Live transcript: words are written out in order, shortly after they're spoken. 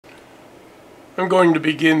I'm going to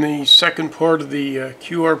begin the second part of the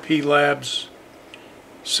QRP Labs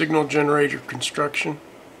signal generator construction.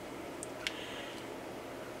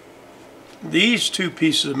 These two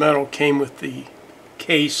pieces of metal came with the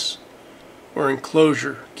case or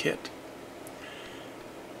enclosure kit.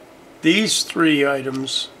 These three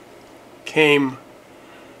items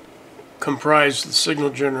comprised the signal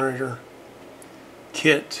generator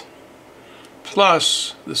kit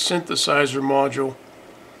plus the synthesizer module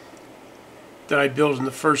that I built in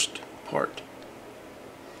the first part.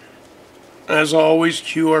 As always,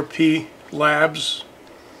 QRP Labs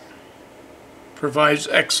provides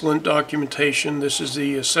excellent documentation. This is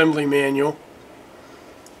the assembly manual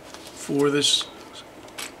for this.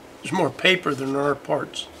 There's more paper than there are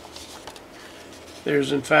parts.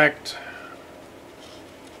 There's in fact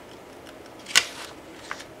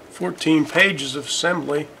 14 pages of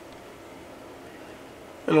assembly,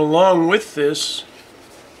 and along with this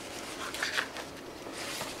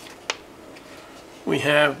we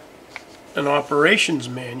have an operations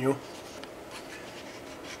manual,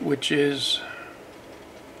 which is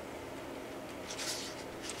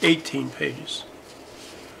 18 pages.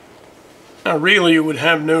 Now really you would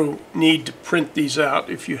have no need to print these out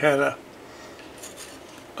if you had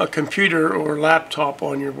a computer or laptop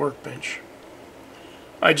on your workbench.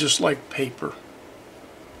 I just like paper.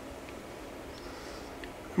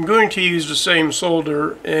 I'm going to use the same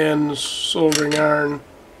solder and soldering iron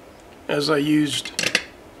as I used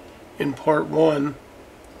in part 1,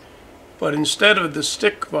 but instead of the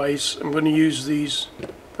stick vise I'm going to use these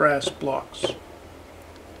brass blocks.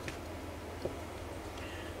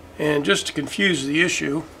 And just to confuse the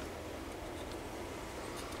issue,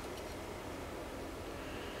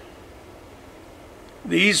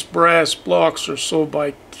 these brass blocks are sold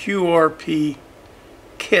by QRP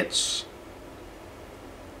Kits,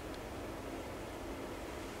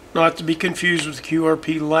 not to be confused with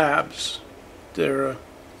QRP Labs. They're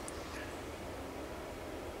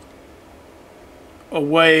a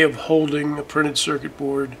way of holding a printed circuit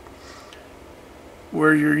board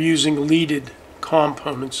where you're using leaded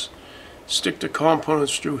components. Stick the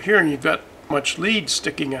components through here and you've got much lead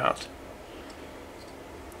sticking out.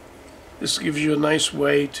 This gives you a nice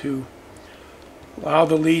way to allow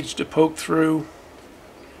the leads to poke through.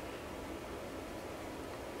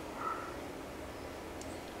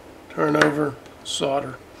 Turn over,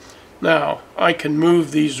 solder. Now I can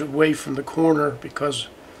move these away from the corner because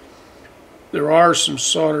there are some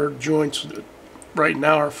solder joints that right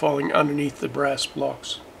now are falling underneath the brass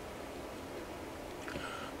blocks.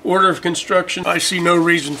 Order of construction. I see no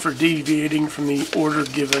reason for deviating from the order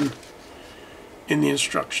given in the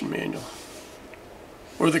instruction manual.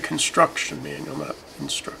 Or the construction manual, not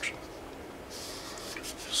instruction.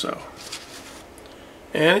 So,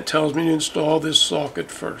 and it tells me to install this socket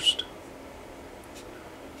first.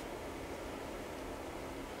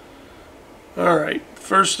 Alright,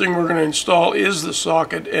 first thing we're going to install is the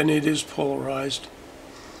socket, and it is polarized.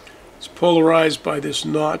 It's polarized by this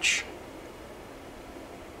notch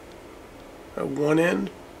at one end,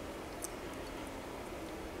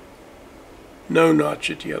 no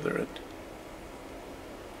notch at the other end.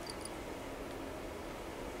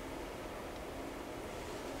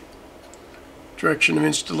 Direction of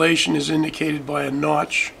installation is indicated by a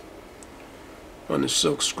notch on the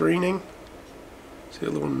silk screening. See a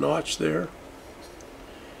little notch there?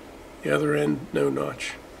 The other end, no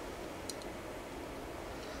notch.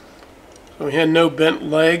 So we had no bent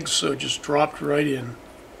legs, so it just dropped right in.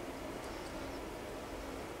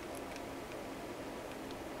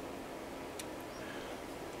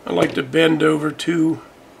 I like to bend over two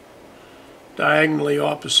diagonally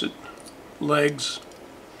opposite legs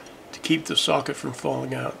to keep the socket from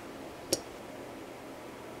falling out.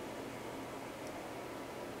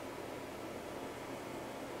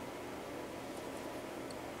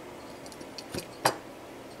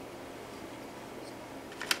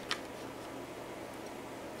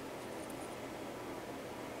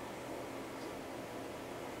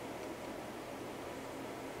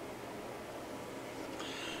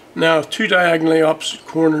 Now, two diagonally opposite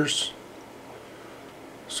corners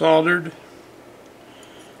soldered.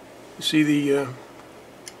 You see the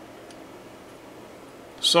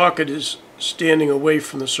socket is standing away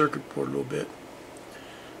from the circuit board a little bit.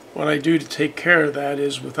 What I do to take care of that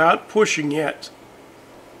is, without pushing yet,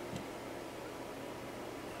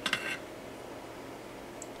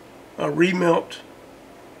 I'll remelt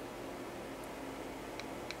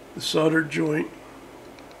the soldered joint.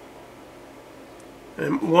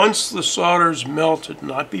 And once the solder is melted,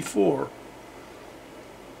 not before,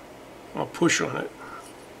 I'll push on it,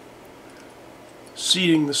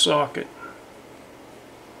 seating the socket.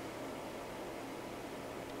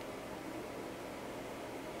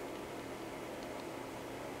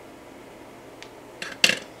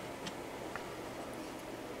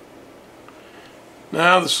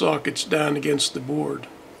 Now the socket's down against the board.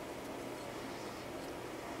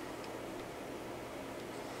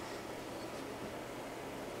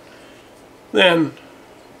 Then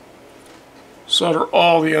solder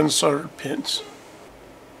all the unsoldered pins.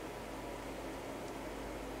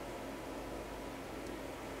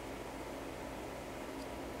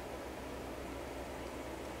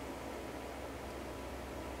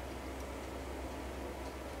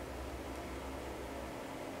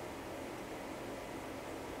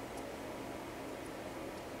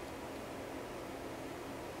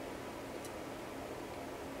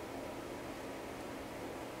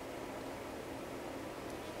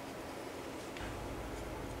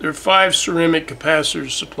 There are 5 ceramic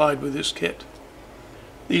capacitors supplied with this kit.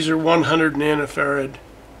 These are 100 nanofarad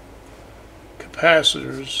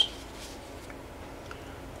capacitors.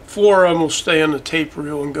 4 of them will stay on the tape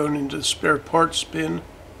reel and go into the spare parts bin.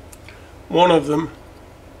 One of them,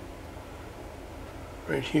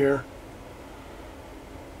 right here,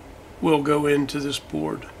 will go into this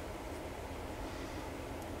board.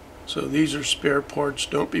 So these are spare parts.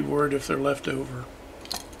 Don't be worried if they're left over.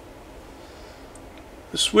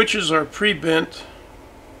 The switches are pre-bent.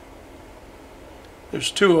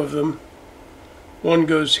 There's 2 of them. One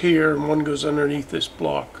goes here and one goes underneath this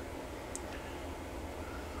block.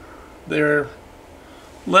 Their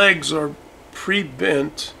legs are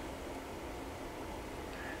pre-bent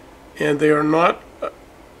and they are not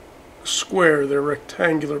square, they're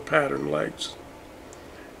rectangular pattern legs.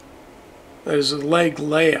 That is, the leg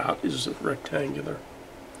layout is rectangular.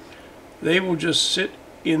 They will just sit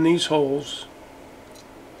in these holes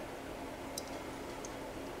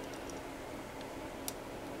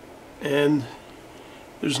and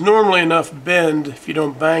there's normally enough bend, if you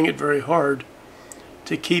don't bang it very hard,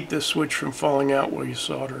 to keep this switch from falling out while you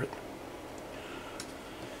solder it.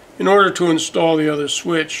 In order to install the other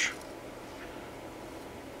switch,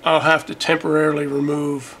 I'll have to temporarily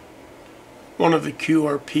remove one of the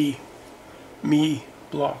QRP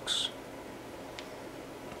blocks.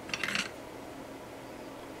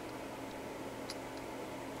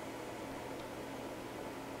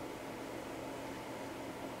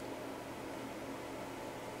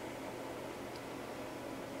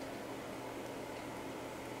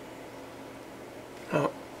 Now,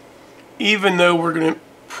 even though we're going to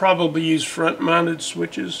probably use front-mounted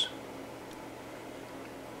switches,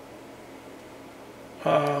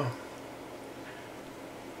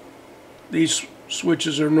 these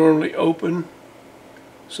switches are normally open,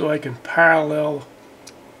 so I can parallel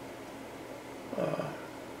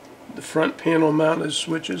the front panel mounted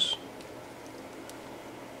switches.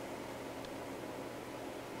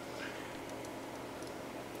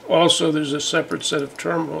 Also, there's a separate set of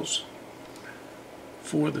terminals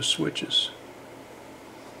for the switches.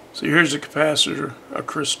 So here's a capacitor, a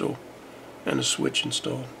crystal, and a switch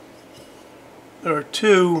installed. There are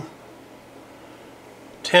 2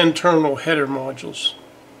 10-terminal header modules.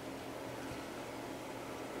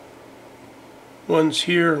 One's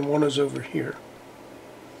here and one is over here.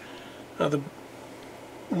 Now, the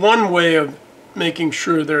one way of making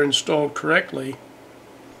sure they're installed correctly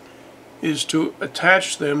is to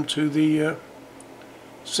attach them to the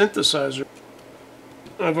synthesizer.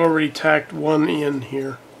 I've already tacked one in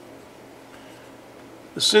here.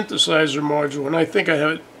 The synthesizer module, and I think I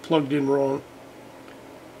have it plugged in wrong,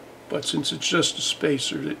 but since it's just a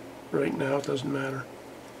spacer right now, it doesn't matter.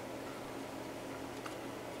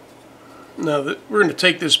 Now we're going to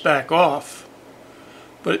take this back off,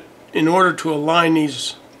 but in order to align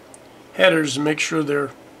these headers and make sure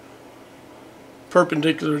they're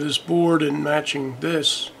perpendicular to this board and matching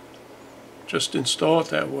this, just install it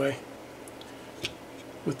that way.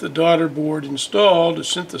 With the daughter board installed, the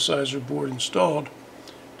synthesizer board installed,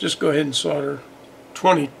 just go ahead and solder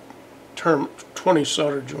 20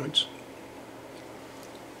 solder joints.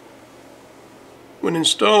 When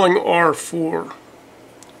installing R4,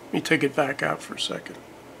 let me take it back out for a second.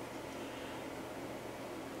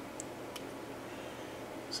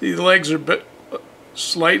 See, the legs are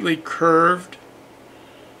slightly curved,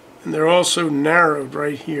 and they're also narrowed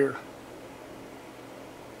right here.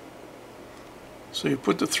 So you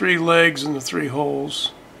put the 3 legs in the 3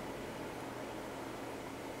 holes.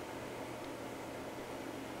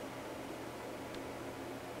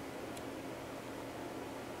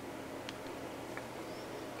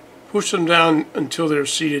 Push them down until they're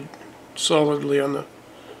seated solidly on the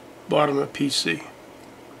bottom of the PC.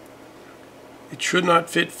 It should not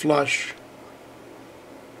fit flush.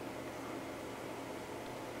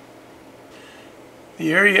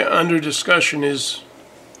 The area under discussion is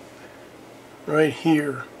right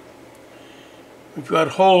here. We've got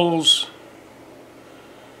holes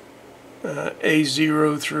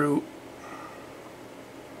A0 through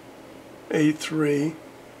A3,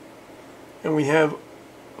 and we have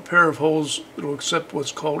a pair of holes that will accept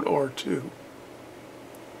what's called R2.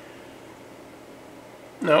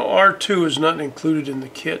 Now R2 is not included in the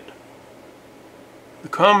kit. The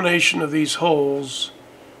combination of these holes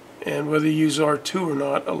and whether you use R2 or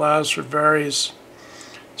not allows for various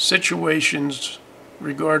situations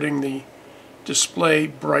regarding the display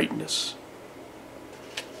brightness.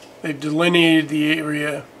 They've delineated the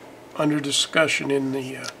area under discussion in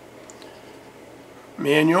the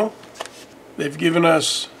manual. They've given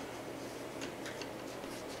us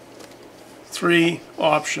 3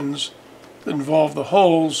 options that involve the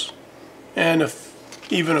holes and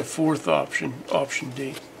even a 4th option, option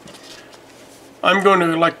D. I'm going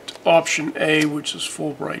to elect option A, which is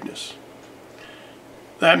full brightness.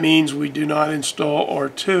 That means we do not install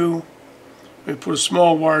R2. We put a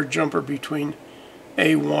small wire jumper between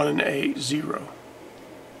A1 and A0.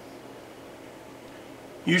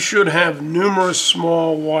 You should have numerous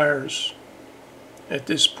small wires at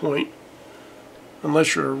this point,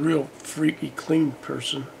 unless you're a real freaky clean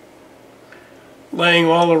person, laying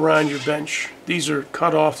all around your bench. These are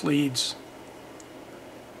cut-off leads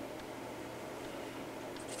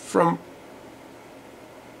from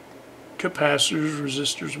capacitors,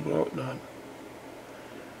 resistors, and whatnot.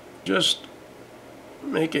 Just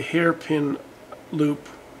make a hairpin loop,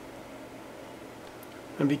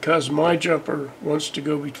 and because my jumper wants to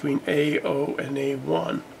go between A0 and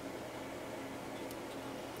A1,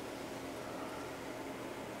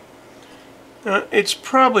 it's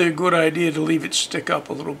probably a good idea to leave it stick up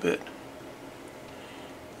a little bit.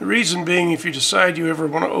 The reason being, if you decide you ever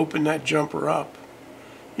want to open that jumper up,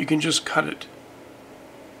 you can just cut it.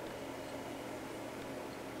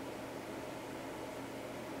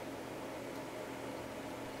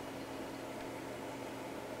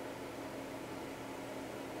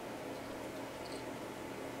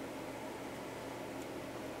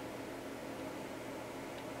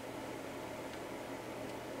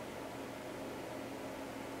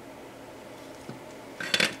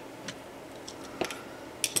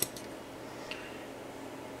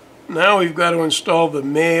 Now we've got to install the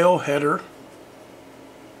male header,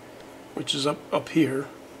 which is up here,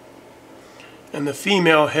 and the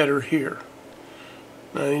female header here.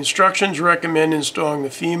 Now the instructions recommend installing the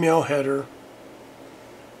female header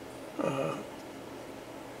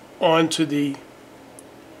onto the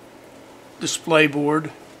display board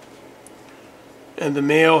and the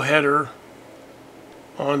male header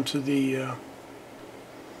onto the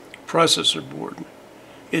processor board.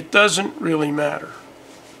 It doesn't really matter.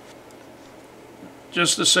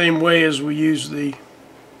 Just the same way as we use the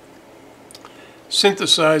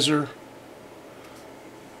synthesizer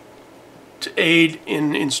to aid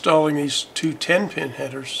in installing these 2 10-pin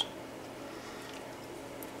headers,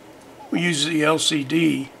 we use the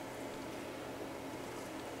LCD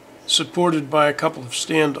supported by a couple of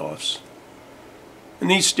standoffs. And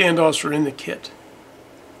these standoffs are in the kit.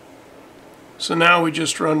 So now we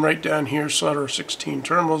just run right down here, solder 16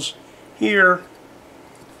 terminals here,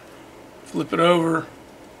 flip it over,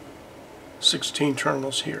 16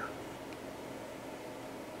 terminals here.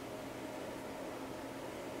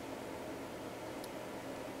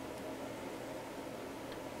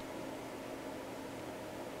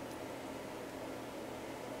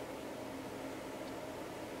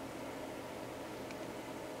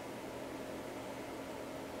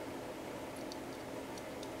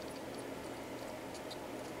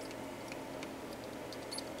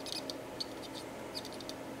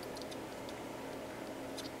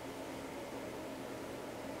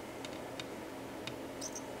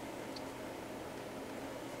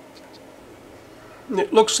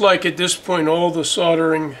 It looks like at this point all the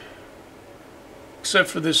soldering, except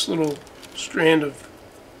for this little strand of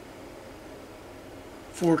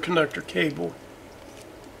 4-conductor cable,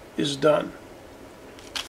 is done.